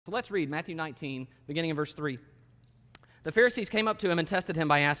So let's read Matthew 19, beginning in verse 3. The Pharisees came up to him and tested him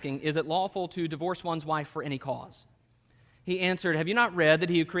by asking, "Is it lawful to divorce one's wife for any cause?" He answered, "Have you not read that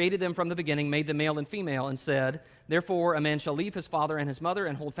he who created them from the beginning made them male and female, and said, 'Therefore a man shall leave his father and his mother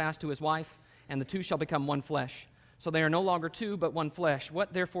and hold fast to his wife, and the two shall become one flesh. So they are no longer two, but one flesh.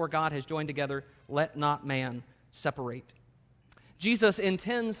 What therefore God has joined together, let not man separate.'" Jesus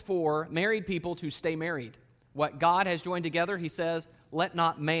intends for married people to stay married. What God has joined together, he says, let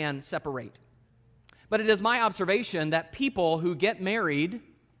not man separate. But it is my observation that people who get married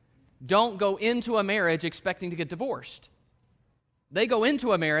don't go into a marriage expecting to get divorced. They go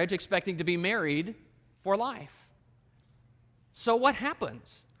into a marriage expecting to be married for life. So what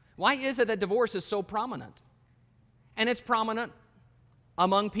happens? Why is it that divorce is so prominent? And it's prominent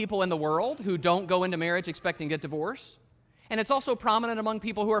among people in the world who don't go into marriage expecting to get divorced. And it's also prominent among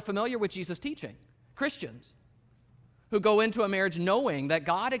people who are familiar with Jesus' teaching, Christians, who go into a marriage knowing that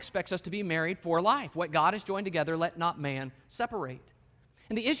God expects us to be married for life. What God has joined together, let not man separate.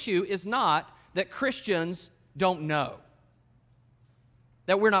 And the issue is not that Christians don't know,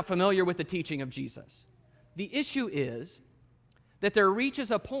 that we're not familiar with the teaching of Jesus. The issue is that there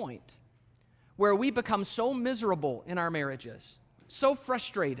reaches a point where we become so miserable in our marriages, so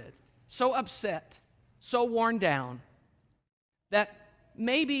frustrated, so upset, so worn down, that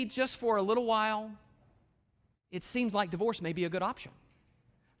maybe just for a little while, it seems like divorce may be a good option.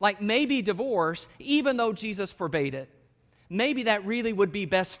 Like maybe divorce, even though Jesus forbade it, maybe that really would be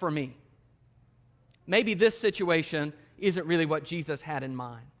best for me. Maybe this situation isn't really what Jesus had in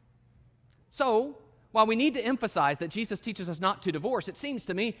mind. So, while we need to emphasize that Jesus teaches us not to divorce, it seems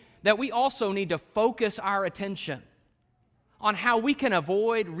to me that we also need to focus our attention on how we can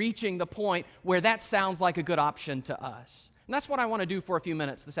avoid reaching the point where that sounds like a good option to us. And that's what I want to do for a few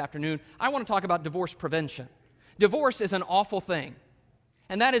minutes this afternoon. I want to talk about divorce prevention. Divorce is an awful thing,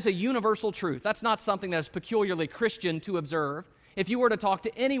 and that is a universal truth. That's not something that is peculiarly Christian to observe. If you were to talk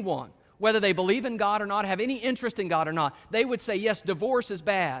to anyone, whether they believe in God or not, have any interest in God or not, they would say, yes, divorce is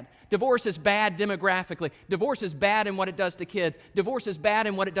bad. Divorce is bad demographically. Divorce is bad in what it does to kids. Divorce is bad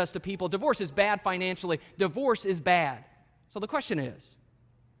in what it does to people. Divorce is bad financially. Divorce is bad. So the question is,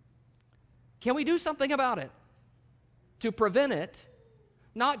 can we do something about it to prevent it?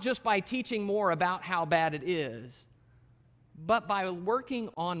 Not just by teaching more about how bad it is, but by working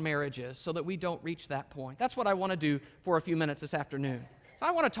on marriages so that we don't reach that point. That's what I want to do for a few minutes this afternoon. So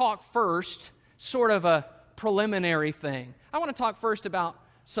I want to talk first, sort of a preliminary thing. I want to talk first about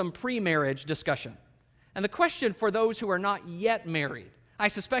some pre-marriage discussion. And the question for those who are not yet married, I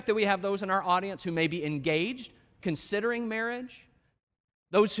suspect that we have those in our audience who may be engaged, considering marriage,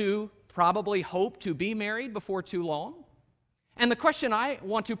 those who probably hope to be married before too long. And the question I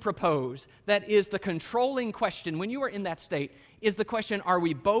want to propose that is the controlling question when you are in that state is the question, are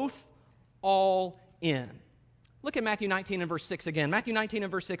we both all in? Look at Matthew 19 and verse 6 again. Matthew 19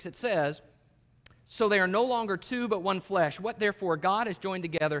 and verse 6, it says, "So they are no longer two but one flesh. What therefore God has joined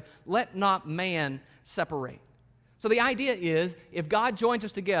together, let not man separate." So the idea is, if God joins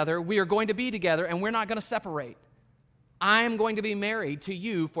us together, we are going to be together and we're not going to separate. I am going to be married to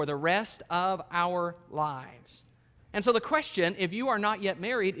you for the rest of our lives. And so the question, if you are not yet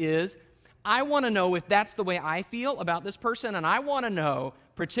married, is, I want to know if that's the way I feel about this person, and I want to know,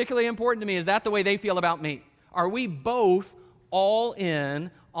 particularly important to me, is that the way they feel about me? Are we both all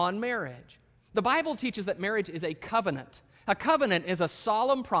in on marriage? The Bible teaches that marriage is a covenant. A covenant is a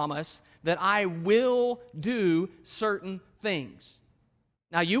solemn promise that I will do certain things.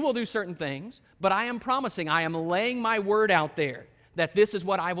 Now, you will do certain things, but I am promising, I am laying my word out there that this is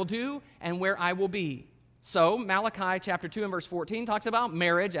what I will do and where I will be. So, Malachi chapter 2 and verse 14 talks about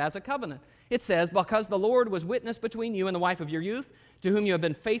marriage as a covenant. It says, "Because the Lord was witness between you and the wife of your youth, to whom you have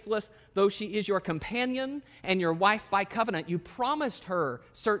been faithless, though she is your companion and your wife by covenant." You promised her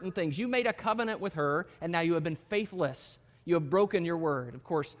certain things. You made a covenant with her, and now you have been faithless. You have broken your word. Of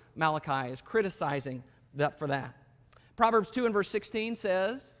course, Malachi is criticizing that for that. Proverbs 2 and verse 16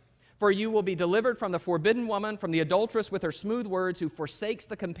 says, "For you will be delivered from the forbidden woman, from the adulteress with her smooth words, who forsakes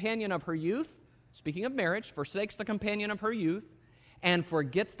the companion of her youth," speaking of marriage, forsakes the companion of her youth, "and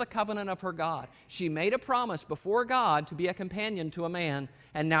forgets the covenant of her God." She made a promise before God to be a companion to a man,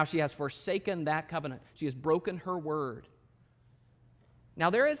 and now she has forsaken that covenant. She has broken her word. Now,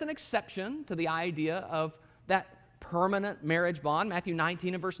 there is an exception to the idea of that permanent marriage bond. Matthew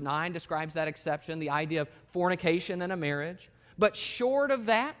 19 and verse 9 describes that exception, the idea of fornication in a marriage. But short of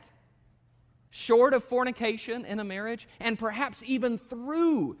that, short of fornication in a marriage, and perhaps even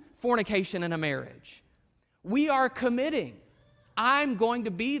through fornication in a marriage, we are committing, I'm going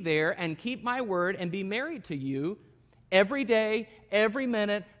to be there and keep my word and be married to you Every day, every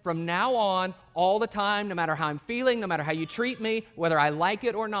minute, from now on, all the time, no matter how I'm feeling, no matter how you treat me, whether I like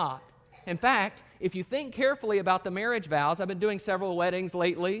it or not. In fact, if you think carefully about the marriage vows, I've been doing several weddings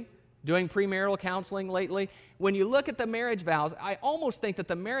lately, doing premarital counseling lately. When you look at the marriage vows, I almost think that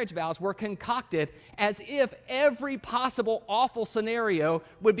the marriage vows were concocted as if every possible awful scenario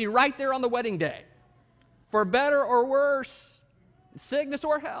would be right there on the wedding day. For better or worse, sickness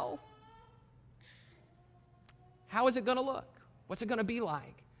or health. How is it going to look? What's it going to be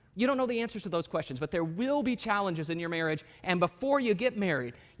like? You don't know the answers to those questions, but there will be challenges in your marriage. And before you get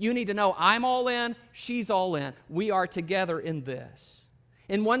married, you need to know, I'm all in, she's all in. We are together in this.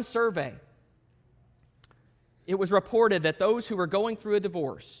 In one survey, it was reported that those who were going through a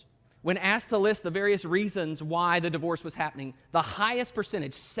divorce, when asked to list the various reasons why the divorce was happening, the highest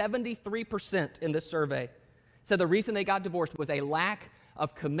percentage, 73% in this survey, said the reason they got divorced was a lack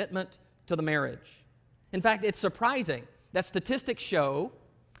of commitment to the marriage. In fact, it's surprising that statistics show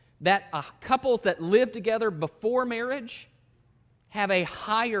that couples that live together before marriage have a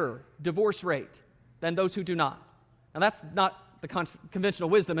higher divorce rate than those who do not. Now, that's not the conventional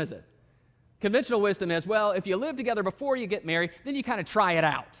wisdom, is it? Conventional wisdom is, well, if you live together before you get married, then you kind of try it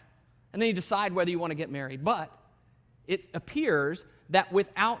out. And then you decide whether you want to get married. But it appears that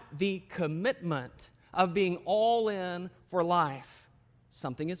without the commitment of being all in for life,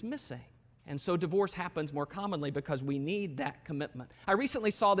 something is missing. And so divorce happens more commonly because we need that commitment. I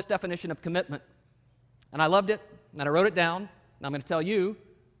recently saw this definition of commitment, and I loved it, and I wrote it down, and I'm going to tell you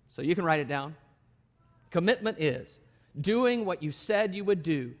so you can write it down. Commitment is doing what you said you would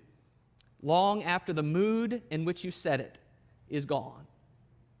do long after the mood in which you said it is gone.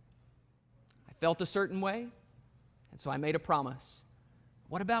 I felt a certain way, and so I made a promise.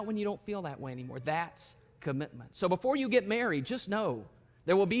 What about when you don't feel that way anymore? That's commitment. So before you get married, just know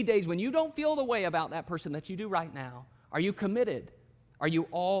there will be days when you don't feel the way about that person that you do right now. Are you committed? Are you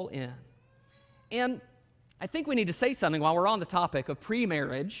all in? And I think we need to say something while we're on the topic of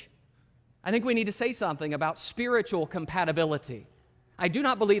pre-marriage. I think we need to say something about spiritual compatibility. I do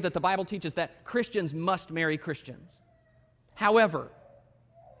not believe that the Bible teaches that Christians must marry Christians. However,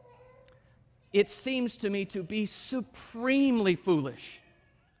 it seems to me to be supremely foolish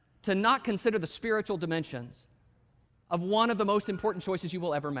to not consider the spiritual dimensions of one of the most important choices you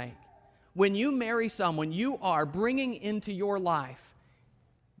will ever make. When you marry someone, you are bringing into your life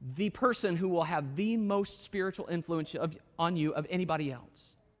the person who will have the most spiritual influence on you of anybody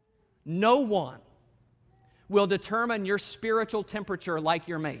else. No one will determine your spiritual temperature like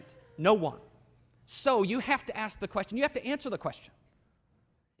your mate. No one. So you have to ask the question, you have to answer the question.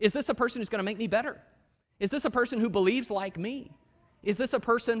 Is this a person who's going to make me better? Is this a person who believes like me? Is this a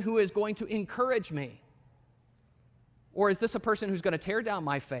person who is going to encourage me? Or is this a person who's going to tear down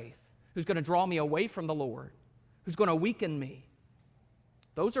my faith, who's going to draw me away from the Lord, who's going to weaken me?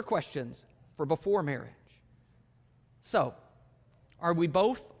 Those are questions for before marriage. So, are we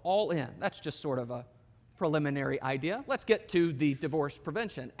both all in? That's just sort of a preliminary idea. Let's get to the divorce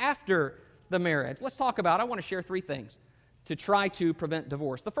prevention. After the marriage, let's talk about, I want to share 3 things to try to prevent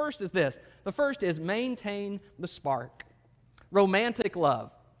divorce. The first is this. The first is maintain the spark. Romantic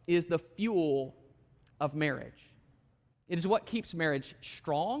love is the fuel of marriage. It is what keeps marriage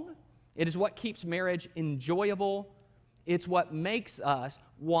strong. It is what keeps marriage enjoyable. It's what makes us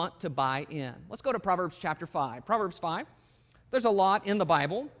want to buy in. Let's go to Proverbs chapter 5. Proverbs 5. There's a lot in the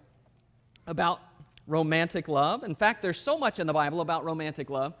Bible about romantic love. In fact, there's so much in the Bible about romantic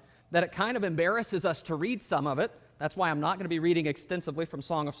love that it kind of embarrasses us to read some of it. That's why I'm not going to be reading extensively from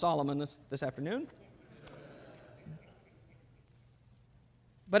Song of Solomon this afternoon.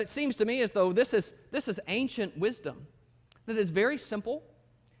 But it seems to me as though this is ancient wisdom that is very simple,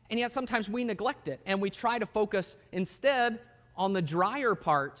 and yet sometimes we neglect it, and we try to focus instead on the drier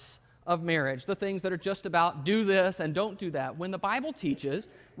parts of marriage, the things that are just about do this and don't do that, when the Bible teaches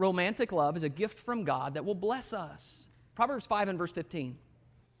romantic love is a gift from God that will bless us. Proverbs 5 and verse 15.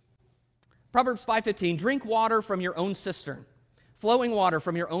 Proverbs 5:15, drink water from your own cistern, flowing water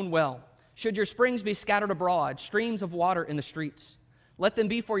from your own well. Should your springs be scattered abroad, streams of water in the streets, let them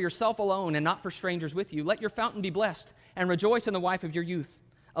be for yourself alone and not for strangers with you. Let your fountain be blessed and rejoice in the wife of your youth.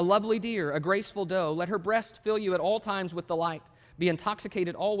 A lovely deer, a graceful doe, let her breast fill you at all times with delight. Be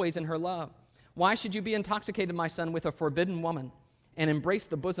intoxicated always in her love. Why should you be intoxicated, my son, with a forbidden woman and embrace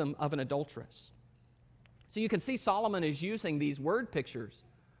the bosom of an adulteress? So you can see Solomon is using these word pictures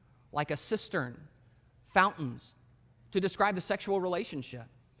like a cistern, fountains, to describe the sexual relationship.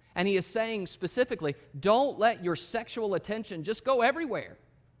 And he is saying specifically, don't let your sexual attention just go everywhere.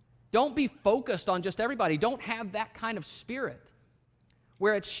 Don't be focused on just everybody. Don't have that kind of spirit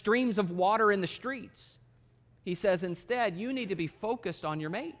where it's streams of water in the streets. He says instead, you need to be focused on your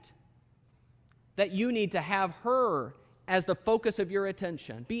mate. That you need to have her as the focus of your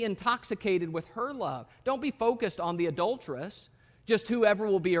attention. Be intoxicated with her love. Don't be focused on the adulteress, just whoever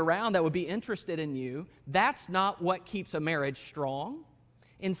will be around that would be interested in you. That's not what keeps a marriage strong.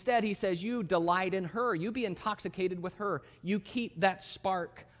 Instead, he says, you delight in her. You be intoxicated with her. You keep that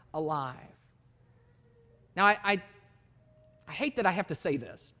spark alive. Now, I hate that I have to say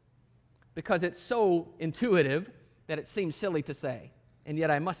this because it's so intuitive that it seems silly to say, and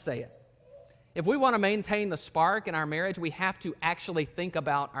yet I must say it. If we want to maintain the spark in our marriage, we have to actually think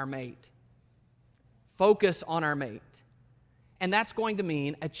about our mate. Focus on our mate. And that's going to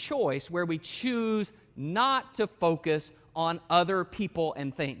mean a choice where we choose not to focus on other people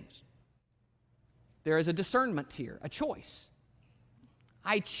and things. There is a discernment here, a choice.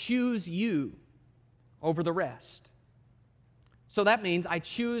 I choose you over the rest. So that means I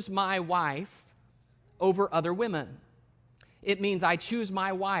choose my wife over other women. It means I choose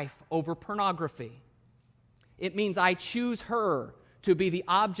my wife over pornography. It means I choose her to be the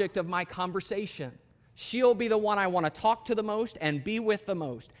object of my conversation. She'll be the one I want to talk to the most and be with the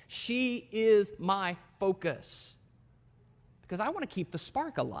most. She is my focus because I want to keep the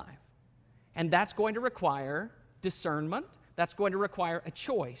spark alive. And that's going to require discernment. That's going to require a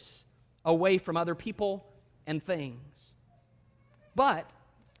choice away from other people and things. But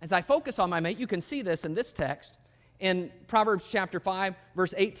as I focus on my mate, you can see this in this text. In Proverbs chapter 5,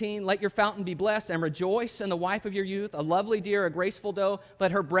 verse 18, let your fountain be blessed and rejoice in the wife of your youth, a lovely deer, a graceful doe.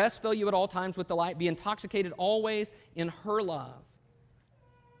 Let her breast fill you at all times with delight. Be intoxicated always in her love.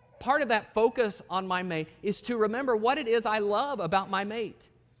 Part of that focus on my mate is to remember what it is I love about my mate.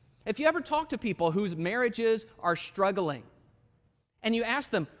 If you ever talk to people whose marriages are struggling, and you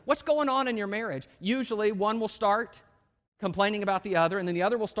ask them, what's going on in your marriage? Usually one will start complaining about the other, and then the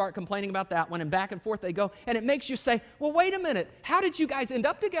other will start complaining about that one, and back and forth they go. And it makes you say, well, wait a minute, how did you guys end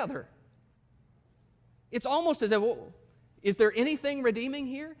up together? It's almost as if, well, is there anything redeeming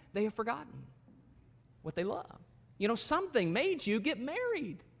here? They have forgotten what they love. You know, something made you get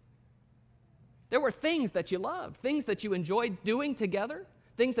married. There were things that you loved, things that you enjoyed doing together,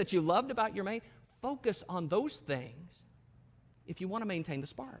 things that you loved about your mate. Focus on those things if you want to maintain the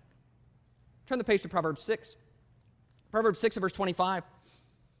spark. Turn the page to Proverbs 6. Proverbs 6 verse 25.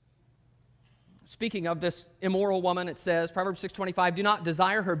 Speaking of this immoral woman, it says, Proverbs 6:25, do not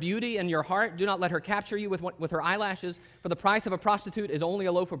desire her beauty in your heart. Do not let her capture you with her eyelashes. For the price of a prostitute is only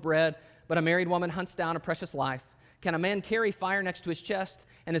a loaf of bread, but a married woman hunts down a precious life. Can a man carry fire next to his chest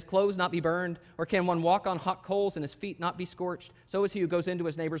and his clothes not be burned? Or can one walk on hot coals and his feet not be scorched? So is he who goes into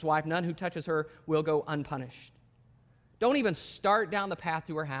his neighbor's wife. None who touches her will go unpunished. Don't even start down the path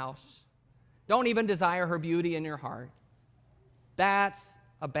to her house. Don't even desire her beauty in your heart. That's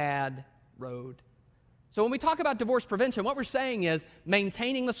a bad road. So when we talk about divorce prevention, what we're saying is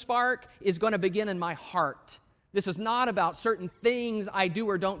maintaining the spark is going to begin in my heart. This is not about certain things I do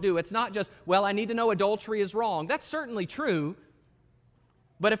or don't do. It's not just, well, I need to know adultery is wrong. That's certainly true.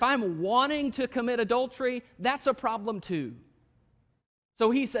 But if I'm wanting to commit adultery, that's a problem too.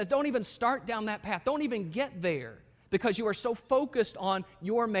 So he says, don't even start down that path. Don't even get there because you are so focused on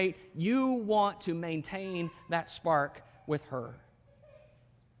your mate. You want to maintain that spark with her.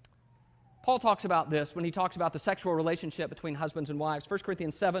 Paul talks about this when he talks about the sexual relationship between husbands and wives. 1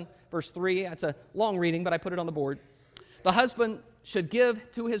 Corinthians 7, verse 3. It's a long reading, but I put it on the board. The husband should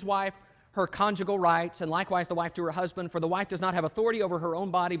give to his wife her conjugal rights, and likewise the wife to her husband. For the wife does not have authority over her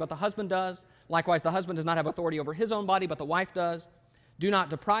own body, but the husband does. Likewise, the husband does not have authority over his own body, but the wife does. Do not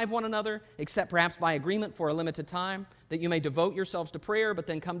deprive one another, except perhaps by agreement for a limited time, that you may devote yourselves to prayer, but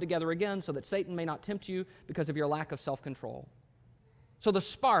then come together again, so that Satan may not tempt you because of your lack of self-control. So the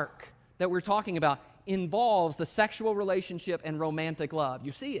spark that we're talking about involves the sexual relationship and romantic love.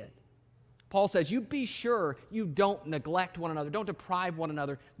 You see it. Paul says, you be sure you don't neglect one another, don't deprive one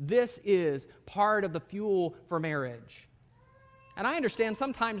another. This is part of the fuel for marriage. And I understand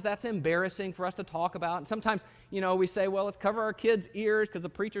sometimes that's embarrassing for us to talk about. And sometimes, we say, well, let's cover our kids' ears because the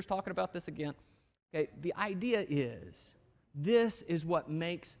preacher's talking about this again. Okay, the idea is, this is what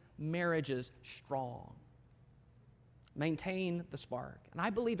makes marriages strong. Maintain the spark. And I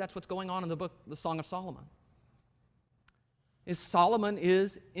believe that's what's going on in the book, the Song of Solomon. Solomon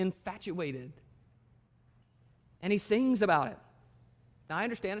is infatuated. And he sings about it. Now, I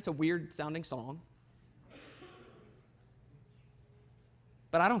understand it's a weird-sounding song.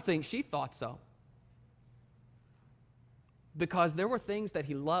 But I don't think she thought so. Because there were things that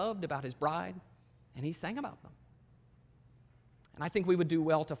he loved about his bride, and he sang about them. And I think we would do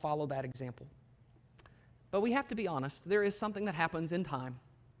well to follow that example. But we have to be honest, there is something that happens in time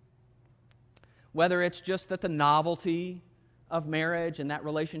whether it's just that the novelty of marriage and that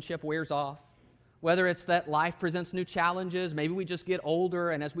relationship wears off, whether it's that life presents new challenges, maybe we just get older,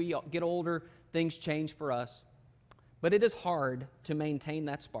 and as we get older, things change for us. But it is hard to maintain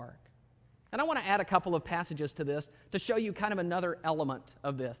that spark. And I want to add a couple of passages to this to show you kind of another element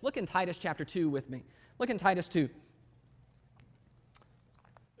of this. Look in Titus chapter 2 with me. Look in Titus 2.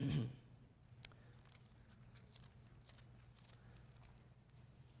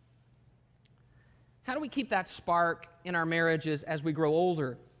 How do we keep that spark in our marriages as we grow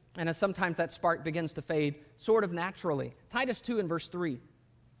older and as sometimes that spark begins to fade sort of naturally? Titus 2 and verse 3.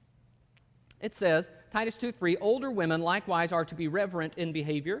 It says, Titus 2:3, older women likewise are to be reverent in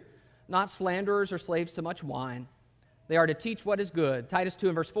behavior, not slanderers or slaves to much wine. They are to teach what is good. Titus 2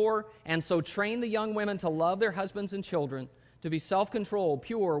 and verse 4, and so train the young women to love their husbands and children, to be self-controlled,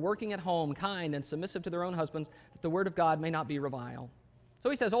 pure, working at home, kind, and submissive to their own husbands, that the word of God may not be reviled. So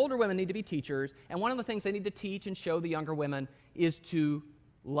he says older women need to be teachers, and one of the things they need to teach and show the younger women is to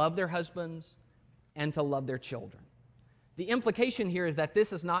love their husbands and to love their children. The implication here is that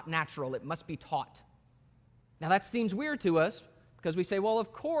this is not natural. It must be taught. Now that seems weird to us because we say, well,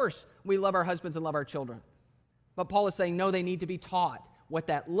 of course we love our husbands and love our children. But Paul is saying, no, they need to be taught what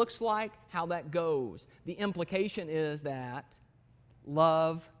that looks like, how that goes. The implication is that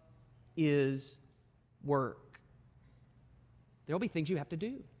love is work. There will be things you have to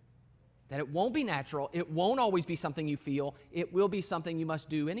do. That it won't be natural. It won't always be something you feel. It will be something you must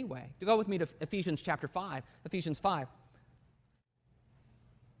do anyway. To go with me to Ephesians chapter 5. Ephesians 5.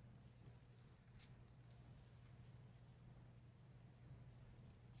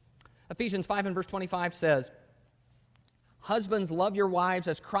 Ephesians 5 and verse 25 says, husbands, love your wives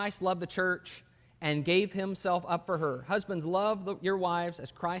as Christ loved the church and gave himself up for her. Husbands, love your wives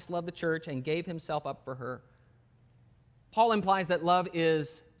as Christ loved the church and gave himself up for her. Paul implies that love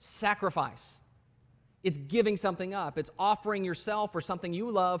is sacrifice. It's giving something up. It's offering yourself or something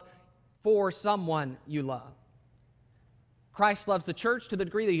you love for someone you love. Christ loves the church to the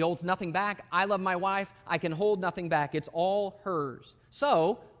degree that he holds nothing back. I love my wife. I can hold nothing back. It's all hers.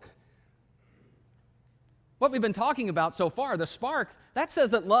 So, what we've been talking about so far, the spark, that says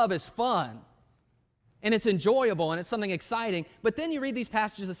that love is fun and it's enjoyable and it's something exciting. But then you read these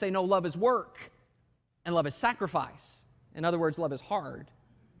passages that say, no, love is work and love is sacrifice. In other words, love is hard.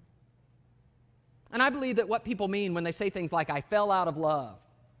 And I believe that what people mean when they say things like, I fell out of love,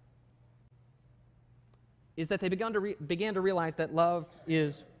 is that they began to realize that love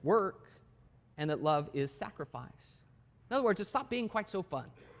is work and that love is sacrifice. In other words, it stopped being quite so fun.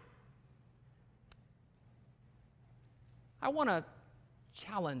 I want to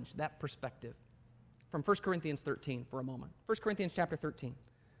challenge that perspective from 1 Corinthians 13 for a moment. 1 Corinthians chapter 13.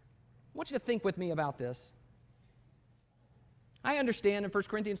 I want you to think with me about this. I understand in 1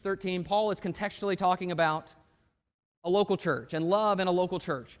 Corinthians 13, Paul is contextually talking about a local church and love in a local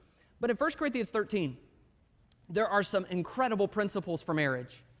church. But in 1 Corinthians 13, there are some incredible principles for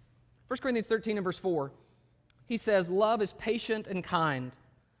marriage. 1 Corinthians 13 and verse 4, he says, love is patient and kind.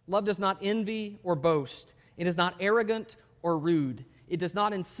 Love does not envy or boast. It is not arrogant or rude. It does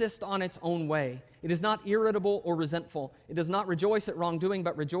not insist on its own way. It is not irritable or resentful. It does not rejoice at wrongdoing,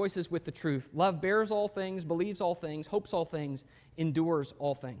 but rejoices with the truth. Love bears all things, believes all things, hopes all things, endures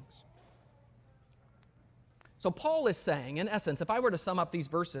all things. So Paul is saying, in essence, if I were to sum up these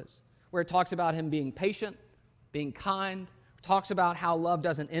verses, where it talks about him being patient, being kind, talks about how love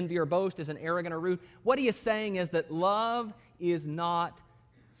doesn't envy or boast, isn't arrogant or rude, what he is saying is that love is not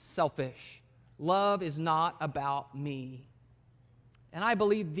selfish. Love is not about me. And I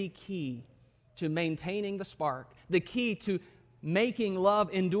believe the key to maintaining the spark, the key to making love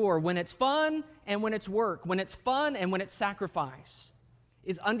endure when it's fun and when it's work, when it's fun and when it's sacrifice,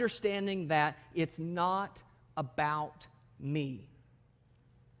 is understanding that it's not about me.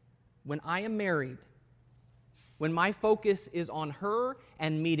 When I am married, when my focus is on her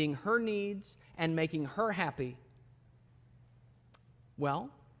and meeting her needs and making her happy, well,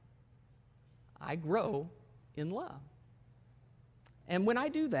 I grow in love. And when I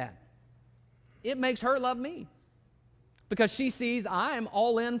do that, it makes her love me because she sees I'm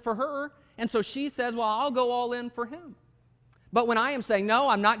all in for her, and so she says, well, I'll go all in for him. But when I am saying, no,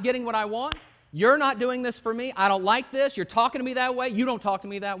 I'm not getting what I want, you're not doing this for me, I don't like this, you're talking to me that way, you don't talk to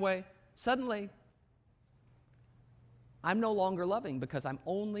me that way, suddenly I'm no longer loving because I'm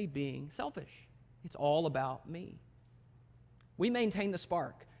only being selfish. It's all about me. We maintain the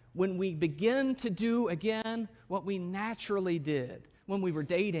spark when we begin to do again what we naturally did when we were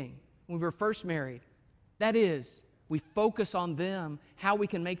dating, when we were first married. That is, we focus on them, how we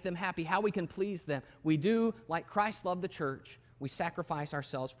can make them happy, how we can please them. We do like Christ loved the church. we sacrifice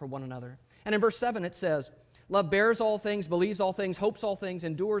ourselves for one another. And in verse 7 it says, love bears all things, believes all things, hopes all things,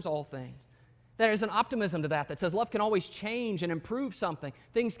 endures all things. There is an optimism to that says love can always change and improve something.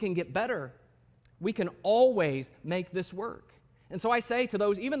 Things can get better. We can always make this work. And so I say to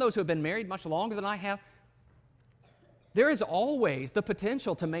those, even those who have been married much longer than I have, there is always the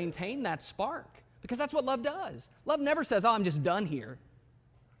potential to maintain that spark, because that's what love does. Love never says, oh, I'm just done here.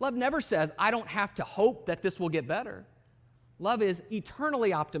 Love never says, I don't have to hope that this will get better. Love is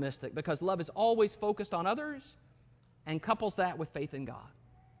eternally optimistic because love is always focused on others and couples that with faith in God.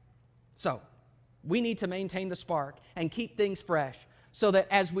 So, we need to maintain the spark and keep things fresh so that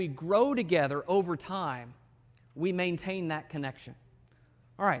as we grow together over time, we maintain that connection.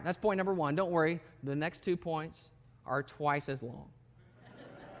 All right, that's point number 1. Don't worry, the next 2 points are twice as long.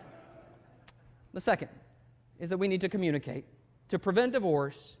 The second is that we need to communicate. To prevent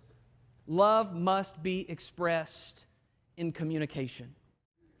divorce, love must be expressed in communication.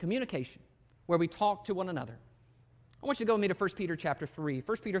 Communication, where we talk to one another. I want you to go with me to 1 Peter chapter 3.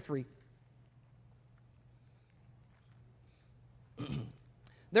 1 Peter 3.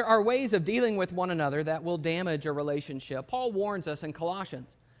 There are ways of dealing with one another that will damage a relationship. Paul warns us in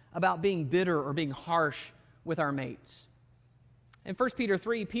Colossians about being bitter or being harsh with our mates. In 1 Peter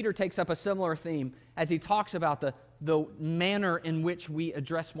 3, Peter takes up a similar theme as he talks about the manner in which we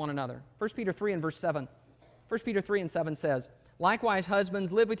address one another. 1 Peter 3 and verse 7. 1 Peter 3 and 7 says, likewise,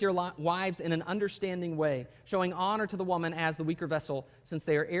 husbands, live with your wives in an understanding way, showing honor to the woman as the weaker vessel, since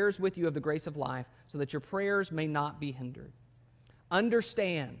they are heirs with you of the grace of life, so that your prayers may not be hindered.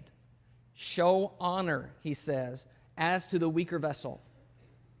 Understand, show honor, he says, as to the weaker vessel.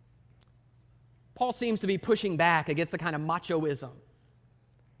 Paul seems to be pushing back against the kind of machoism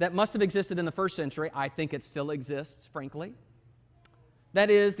that must have existed in the first century. I think it still exists, frankly. That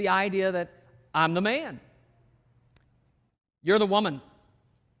is the idea that I'm the man. You're the woman.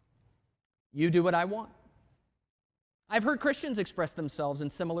 You do what I want. I've heard Christians express themselves in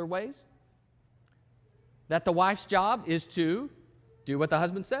similar ways. That the wife's job is to do what the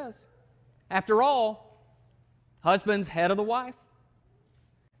husband says. After all, husband's head of the wife.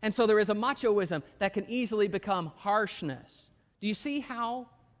 And so there is a machoism that can easily become harshness. Do you see how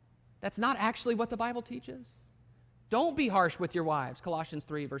that's not actually what the Bible teaches? Don't be harsh with your wives, Colossians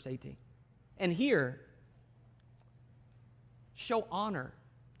 3, verse 18. And here, show honor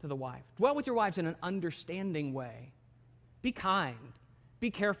to the wife. Dwell with your wives in an understanding way. Be kind.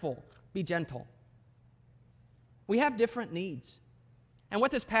 Be careful. Be gentle. We have different needs. And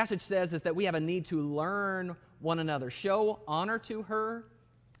what this passage says is that we have a need to learn one another, show honor to her,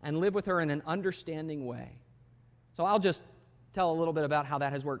 and live with her in an understanding way. So I'll just tell a little bit about how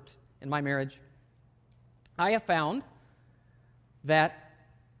that has worked in my marriage. I have found that,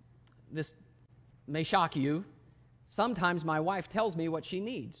 this may shock you, sometimes my wife tells me what she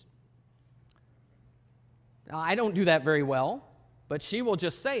needs. Now, I don't do that very well, but she will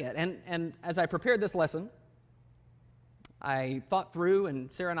just say it. And as I prepared this lesson, I thought through,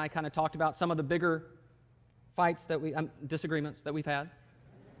 and Sarah and I kind of talked about some of the bigger fights disagreements that we've had.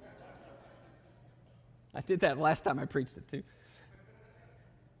 I did that last time I preached it too.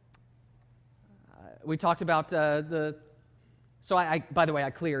 We talked about by the way, I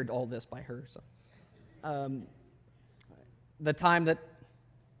cleared all this by her. So, the time that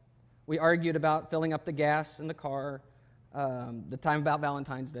we argued about filling up the gas in the car, the time about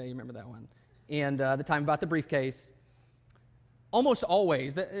Valentine's Day, you remember that one, and the time about the briefcase. Almost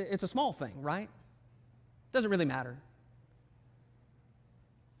always, it's a small thing, right? Doesn't really matter.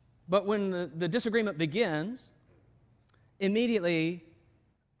 But when the disagreement begins, immediately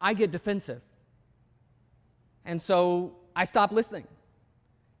I get defensive. And so I stop listening.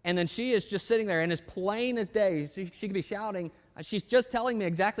 And then she is just sitting there, and as plain as day, she could be shouting. She's just telling me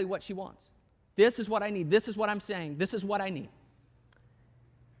exactly what she wants. This is what I need. This is what I'm saying. This is what I need.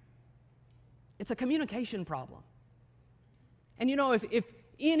 It's a communication problem. And you know, if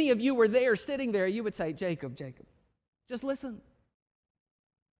any of you were there sitting there, you would say, Jacob, just listen.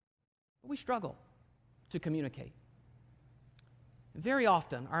 We struggle to communicate. Very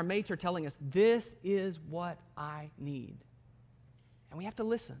often, our mates are telling us, this is what I need. And we have to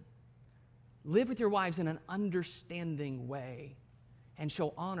listen. Live with your wives in an understanding way and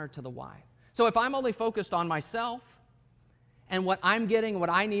show honor to the wife. So if I'm only focused on myself and what I'm getting,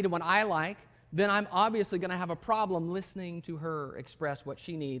 what I need, and what I like, then I'm obviously going to have a problem listening to her express what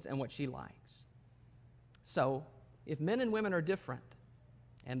she needs and what she likes. So if men and women are different,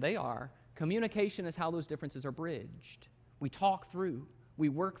 and they are, communication is how those differences are bridged. We talk through, we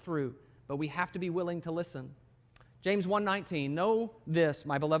work through, but we have to be willing to listen. James 1:19, know this,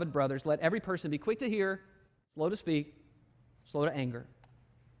 my beloved brothers, let every person be quick to hear, slow to speak, slow to anger.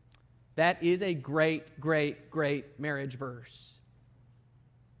 That is a great, great, great marriage verse.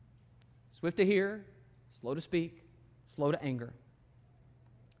 Swift to hear, slow to speak, slow to anger.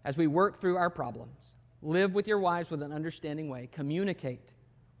 As we work through our problems, live with your wives with an understanding way, communicate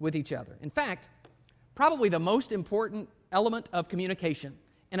with each other. In fact, probably the most important element of communication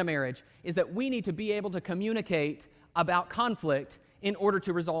in a marriage is that we need to be able to communicate about conflict in order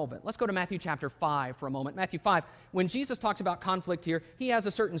to resolve it. Let's go to Matthew chapter 5 for a moment. Matthew 5, when Jesus talks about conflict here, he has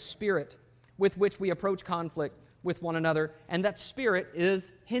a certain spirit with which we approach conflict with one another, and that spirit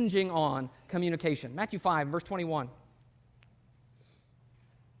is hinging on communication. Matthew 5, verse 21.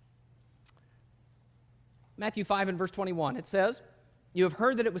 Matthew 5 and verse 21, it says, "You have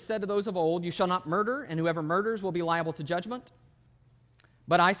heard that it was said to those of old, 'You shall not murder, and whoever murders will be liable to judgment.'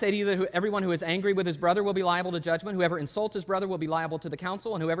 But I say to you that everyone who is angry with his brother will be liable to judgment. Whoever insults his brother will be liable to the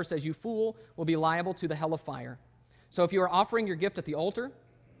council, and whoever says 'you fool' will be liable to the hell of fire. So if you are offering your gift at the altar,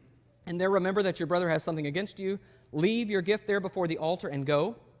 and there remember that your brother has something against you, leave your gift there before the altar and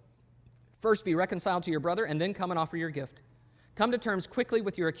go. First be reconciled to your brother, and then come and offer your gift. Come to terms quickly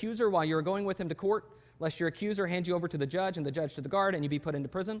with your accuser while you are going with him to court, lest your accuser hand you over to the judge, and the judge to the guard, and you be put into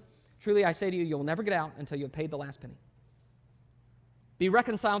prison. Truly I say to you, you will never get out until you have paid the last penny. Be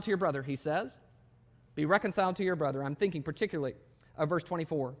reconciled to your brother," he says. Be reconciled to your brother. I'm thinking particularly of verse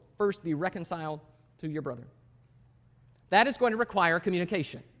 24. First, be reconciled to your brother. That is going to require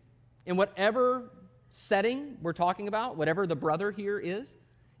communication. In whatever setting we're talking about, whatever the brother here is,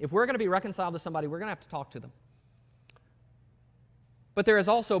 if we're going to be reconciled to somebody, we're going to have to talk to them. But there is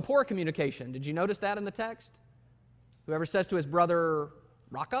also poor communication. Did you notice that in the text? Whoever says to his brother,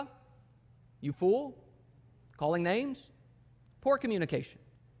 "Raka," "you fool," calling names, poor communication.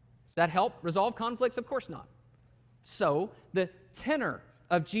 Does that help resolve conflicts? Of course not. So the tenor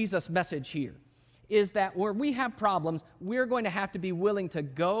of Jesus' message here is that where we have problems, we're going to have to be willing to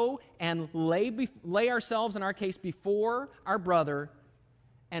go and lay ourselves in our case before our brother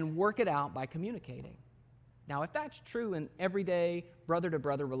and work it out by communicating. Now, if that's true in everyday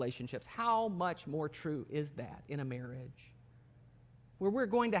brother-to-brother relationships, how much more true is that in a marriage where we're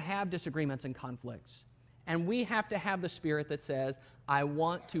going to have disagreements and conflicts, and we have to have the spirit that says, "I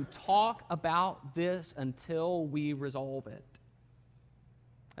want to talk about this until we resolve it."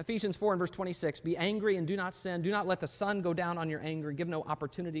 Ephesians 4 and verse 26, "Be angry and do not sin. Do not let the sun go down on your anger. Give no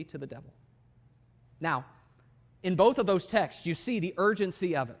opportunity to the devil." Now, in both of those texts, you see the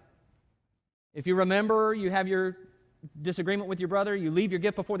urgency of it. If you remember, you have your disagreement with your brother, you leave your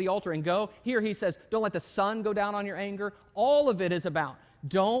gift before the altar and go. Here he says, don't let the sun go down on your anger. All of it is about,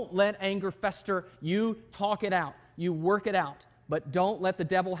 don't let anger fester. You talk it out. You work it out. But don't let the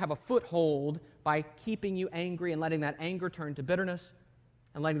devil have a foothold by keeping you angry and letting that anger turn to bitterness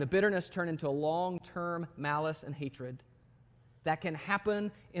and letting the bitterness turn into a long-term malice and hatred. That can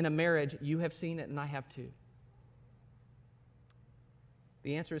happen in a marriage. You have seen it and I have too.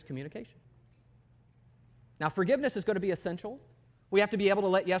 The answer is communication. Now, forgiveness is going to be essential. We have to be able to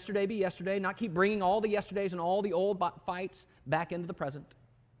let yesterday be yesterday, not keep bringing all the yesterdays and all the old fights back into the present.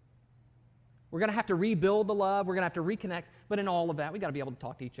 We're going to have to rebuild the love. We're going to have to reconnect. But in all of that, we've got to be able to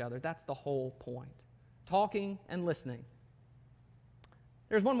talk to each other. That's the whole point. Talking and listening.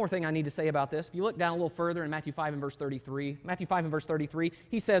 There's one more thing I need to say about this. If you look down a little further in Matthew 5 and verse 33,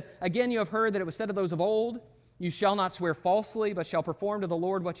 he says, "Again you have heard that it was said to those of old, 'You shall not swear falsely, but shall perform to the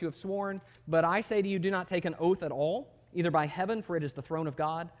Lord what you have sworn.' But I say to you, do not take an oath at all, either by heaven, for it is the throne of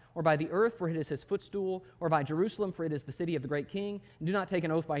God, or by the earth, for it is his footstool, or by Jerusalem, for it is the city of the great king. And do not take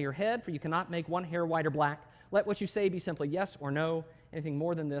an oath by your head, for you cannot make one hair white or black. Let what you say be simply yes or no. Anything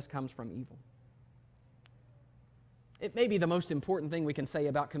more than this comes from evil." It may be the most important thing we can say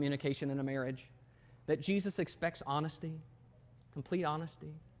about communication in a marriage, that Jesus expects honesty, complete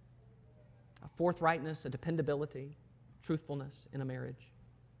honesty, a forthrightness, a dependability, truthfulness in a marriage.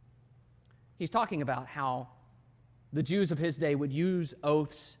 He's talking about how the Jews of his day would use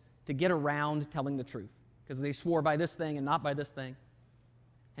oaths to get around telling the truth because they swore by this thing and not by this thing.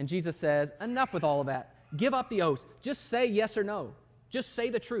 And Jesus says, enough with all of that. Give up the oaths. Just say yes or no. Just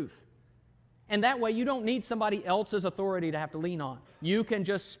say the truth. And that way you don't need somebody else's authority to have to lean on. You can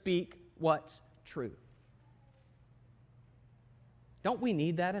just speak what's true. Don't we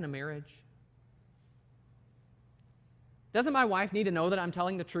need that in a marriage? Doesn't my wife need to know that I'm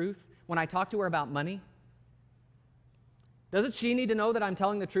telling the truth when I talk to her about money? Doesn't she need to know that I'm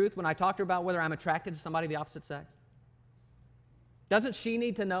telling the truth when I talk to her about whether I'm attracted to somebody of the opposite sex? Doesn't she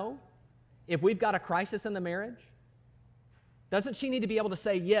need to know if we've got a crisis in the marriage? Doesn't she need to be able to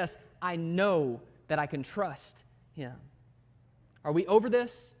say, yes, I know that I can trust him? Are we over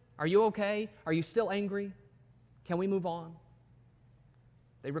this? Are you okay? Are you still angry? Can we move on?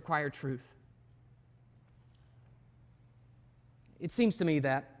 They require truth. It seems to me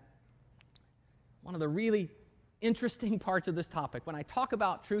that one of the really interesting parts of this topic, when I talk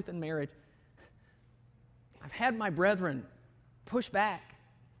about truth in marriage, I've had my brethren push back.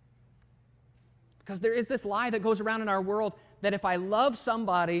 Because there is this lie that goes around in our world that if I love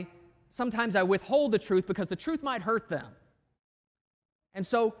somebody, sometimes I withhold the truth because the truth might hurt them. And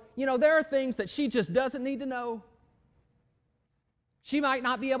so, there are things that she just doesn't need to know. She might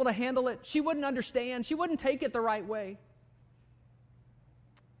not be able to handle it. She wouldn't understand. She wouldn't take it the right way.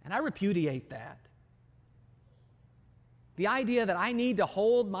 And I repudiate that. The idea that I need to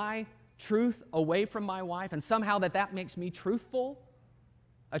hold my truth away from my wife and somehow that makes me truthful,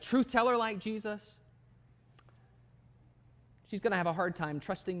 a truth teller like Jesus, she's going to have a hard time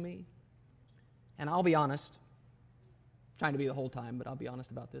trusting me. And I'll be honest, trying to be the whole time, but I'll be honest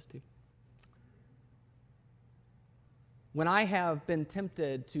about this too. When I have been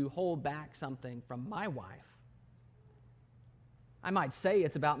tempted to hold back something from my wife, I might say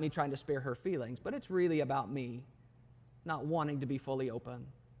it's about me trying to spare her feelings, but it's really about me not wanting to be fully open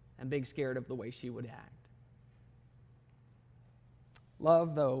and being scared of the way she would act.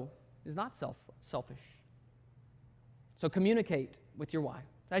 Love, though, is not selfish. So communicate with your wife.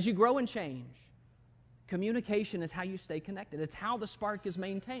 As you grow and change, communication is how you stay connected. It's how the spark is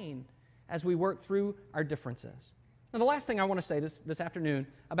maintained as we work through our differences. Now, the last thing I want to say this afternoon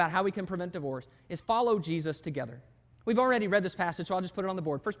about how we can prevent divorce is follow Jesus together. We've already read this passage, so I'll just put it on the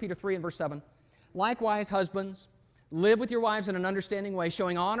board. 1 Peter 3 and verse 7. Likewise, husbands, live with your wives in an understanding way,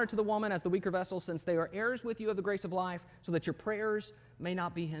 showing honor to the woman as the weaker vessel, since they are heirs with you of the grace of life, so that your prayers may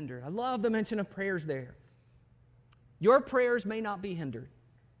not be hindered. I love the mention of prayers there. Your prayers may not be hindered.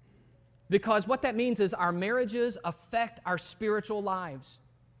 Because what that means is our marriages affect our spiritual lives.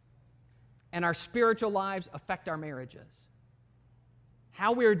 And our spiritual lives affect our marriages.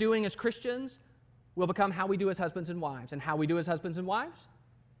 How we are doing as Christians will become how we do as husbands and wives. And how we do as husbands and wives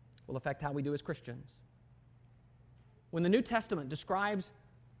will affect how we do as Christians. When the New Testament describes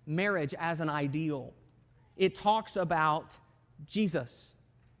marriage as an ideal, it talks about Jesus.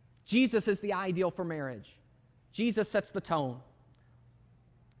 Jesus is the ideal for marriage. Jesus sets the tone.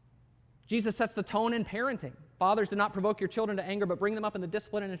 Jesus sets the tone in parenting. Fathers, do not provoke your children to anger, but bring them up in the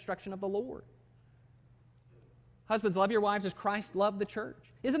discipline and instruction of the Lord. Husbands, love your wives as Christ loved the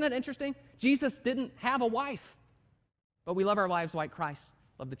church. Isn't it interesting? Jesus didn't have a wife, but we love our wives like Christ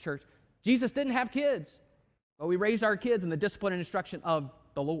loved the church. Jesus didn't have kids, but we raise our kids in the discipline and instruction of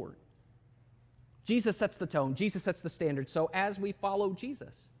the Lord. Jesus sets the tone. Jesus sets the standard. So as we follow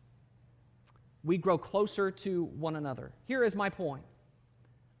Jesus, we grow closer to one another. Here is my point.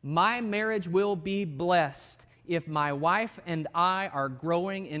 My marriage will be blessed if my wife and I are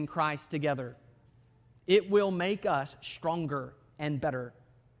growing in Christ together. It will make us stronger and better.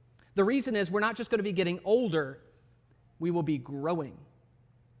 The reason is we're not just going to be getting older, we will be growing.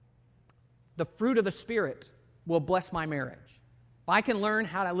 The fruit of the Spirit will bless my marriage. If I can learn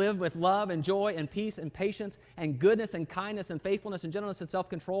how to live with love and joy and peace and patience and goodness and kindness and faithfulness and gentleness and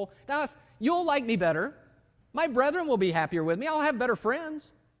self-control, you'll like me better. My brethren will be happier with me. I'll have better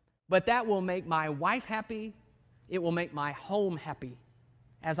friends. But that will make my wife happy. It will make my home happy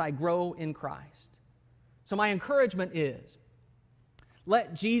as I grow in Christ. So my encouragement is,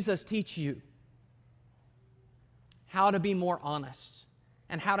 let Jesus teach you how to be more honest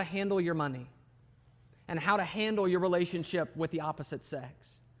and how to handle your money and how to handle your relationship with the opposite sex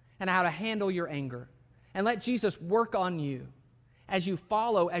and how to handle your anger. And let Jesus work on you as you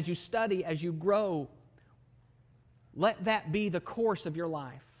follow, as you study, as you grow. Let that be the course of your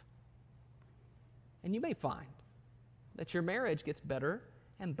life. And you may find that your marriage gets better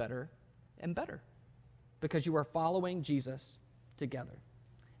and better and better because you are following Jesus together.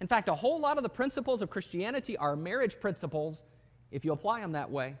 In fact, a whole lot of the principles of Christianity are marriage principles if you apply them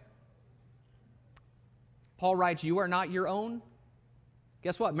that way. Paul writes, you are not your own.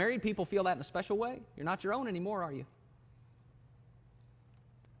 Guess what? Married people feel that in a special way. You're not your own anymore, are you?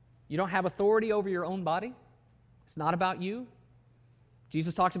 You don't have authority over your own body. It's not about you.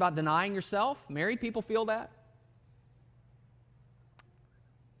 Jesus talks about denying yourself. Married people feel that.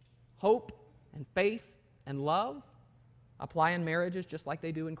 Hope and faith and love apply in marriages just like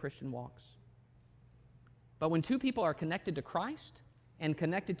they do in Christian walks. But when two people are connected to Christ and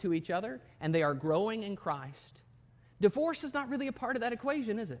connected to each other and they are growing in Christ, divorce is not really a part of that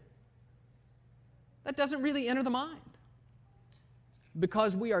equation, is it? That doesn't really enter the mind.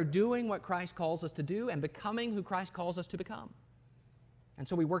 Because we are doing what Christ calls us to do and becoming who Christ calls us to become. And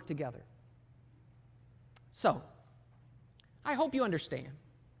so we work together. So, I hope you understand.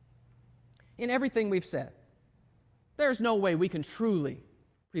 In everything we've said, there's no way we can truly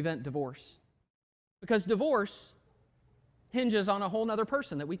prevent divorce. Because divorce hinges on a whole other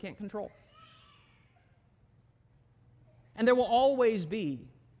person that we can't control. And there will always be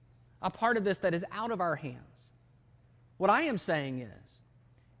a part of this that is out of our hands. What I am saying is,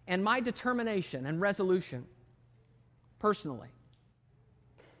 and my determination and resolution personally,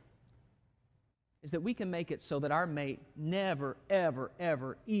 is that we can make it so that our mate never, ever,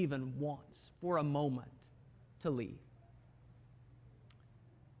 ever even wants for a moment to leave.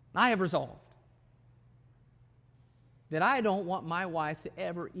 I have resolved that I don't want my wife to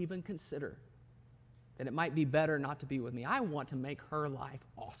ever even consider that it might be better not to be with me. I want to make her life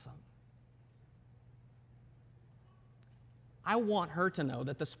awesome. I want her to know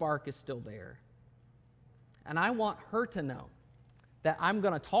that the spark is still there. And I want her to know that I'm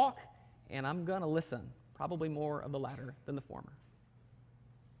going to talk and I'm going to listen, probably more of the latter than the former.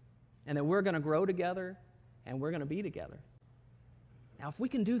 And that we're going to grow together and we're going to be together. Now, if we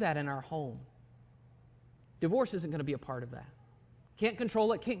can do that in our home, divorce isn't going to be a part of that. Can't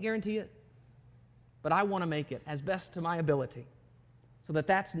control it, can't guarantee it, but I want to make it as best to my ability so that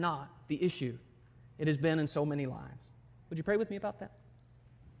that's not the issue it has been in so many lives. Would you pray with me about that?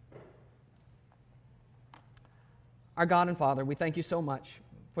 Our God and Father, we thank you so much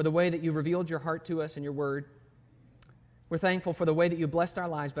for the way that you revealed your heart to us in your word. We're thankful for the way that you blessed our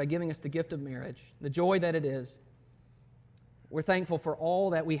lives by giving us the gift of marriage, the joy that it is. We're thankful for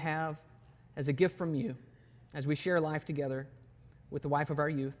all that we have as a gift from you as we share life together with the wife of our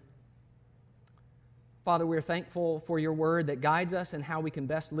youth. Father, we're thankful for your word that guides us in how we can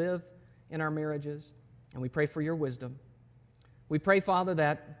best live in our marriages, and we pray for your wisdom. We pray, Father,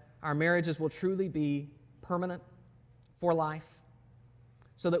 that our marriages will truly be permanent for life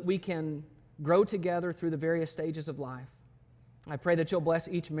so that we can grow together through the various stages of life. I pray that you'll bless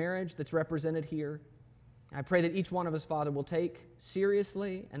each marriage that's represented here. I pray that each one of us, Father, will take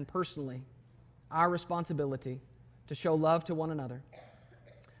seriously and personally our responsibility to show love to one another.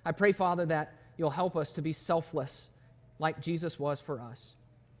 I pray, Father, that you'll help us to be selfless like Jesus was for us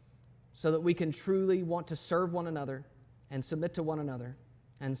so that we can truly want to serve one another and submit to one another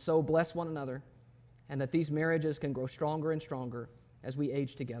and so bless one another, and that these marriages can grow stronger and stronger as we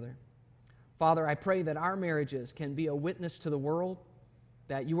age together. Father, I pray that our marriages can be a witness to the world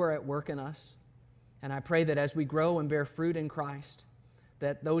that you are at work in us. And I pray that as we grow and bear fruit in Christ,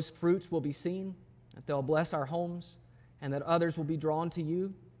 that those fruits will be seen, that they'll bless our homes, and that others will be drawn to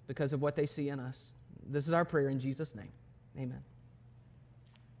you because of what they see in us. This is our prayer in Jesus' name. Amen.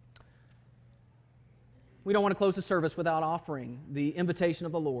 We don't want to close the service without offering the invitation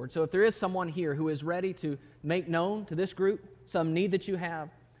of the Lord. So if there is someone here who is ready to make known to this group some need that you have,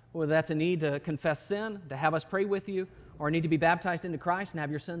 whether that's a need to confess sin, to have us pray with you, or a need to be baptized into Christ and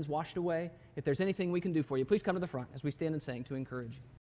have your sins washed away, if there's anything we can do for you, please come to the front as we stand and sing to encourage you.